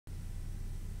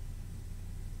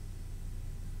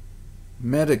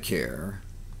Medicare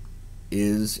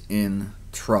is in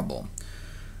trouble.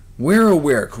 Where, oh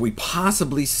where, could we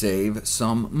possibly save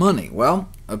some money? Well,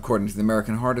 according to the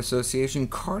American Heart Association,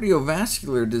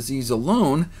 cardiovascular disease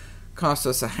alone costs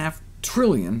us $500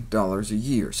 billion a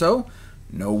year. So,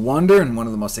 no wonder, in one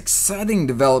of the most exciting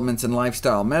developments in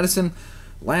lifestyle medicine,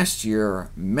 last year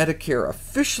Medicare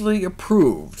officially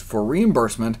approved for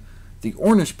reimbursement the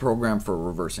Ornish Program for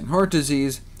reversing heart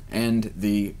disease and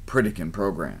the Pritikin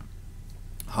Program.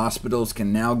 Hospitals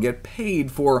can now get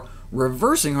paid for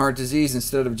reversing heart disease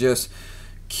instead of just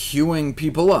queuing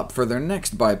people up for their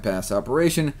next bypass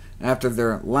operation after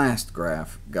their last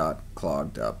graft got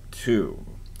clogged up too.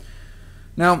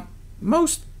 Now,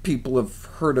 most people have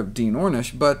heard of Dean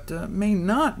Ornish, but may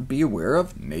not be aware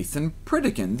of Nathan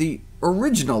Pritikin, the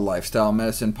original lifestyle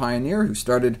medicine pioneer who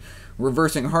started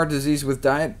reversing heart disease with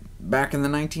diet back in the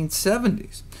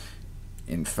 1970s.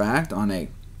 In fact, on a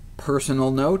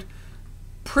personal note,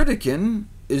 Pritikin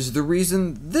is the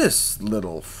reason this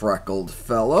little freckled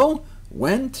fellow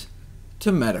went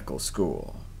to medical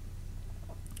school.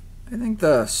 I think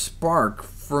the spark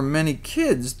for many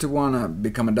kids to want to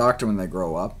become a doctor when they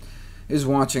grow up is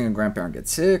watching a grandparent get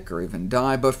sick or even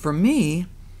die, but for me,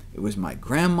 it was my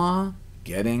grandma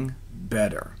getting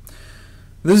better.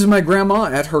 This is my grandma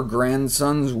at her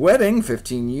grandson's wedding,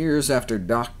 15 years after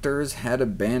doctors had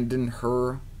abandoned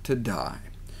her to die.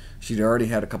 She'd already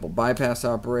had a couple bypass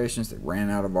operations that ran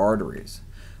out of arteries.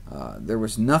 There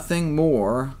was nothing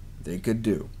more they could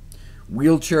do.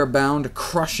 Wheelchair-bound,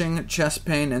 crushing chest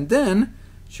pain, and then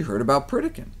she heard about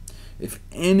Pritikin. If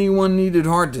anyone needed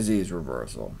heart disease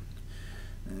reversal,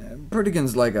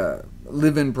 Pritikin's like a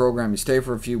live-in program. You stay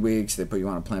for a few weeks, they put you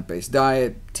on a plant-based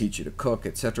diet, teach you to cook,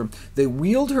 etc. They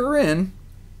wheeled her in,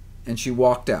 and she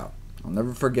walked out. I'll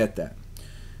never forget that.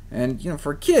 And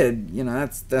for a kid,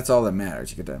 that's all that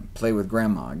matters. You get to play with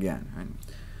grandma again. Right?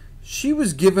 She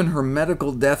was given her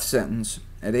medical death sentence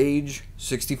at age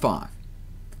 65.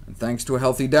 And thanks to a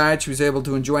healthy diet, she was able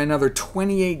to enjoy another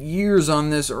 28 years on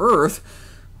this earth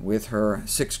with her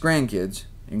 6 grandkids,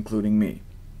 including me.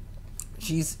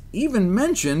 She's even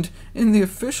mentioned in the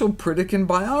official Pritikin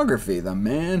biography, the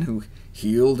man who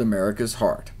healed America's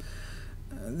heart.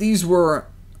 These were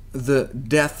the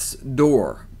death's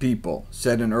door people,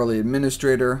 said an early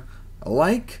administrator,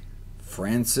 like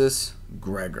Frances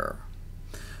Greger.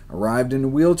 Arrived in a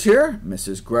wheelchair,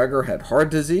 Mrs. Greger had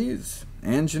heart disease,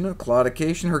 angina,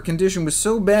 claudication. Her condition was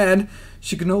so bad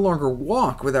she could no longer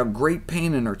walk without great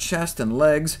pain in her chest and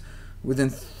legs.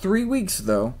 Within 3 weeks,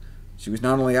 though, she was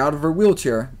not only out of her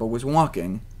wheelchair, but was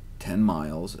walking 10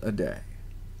 miles a day.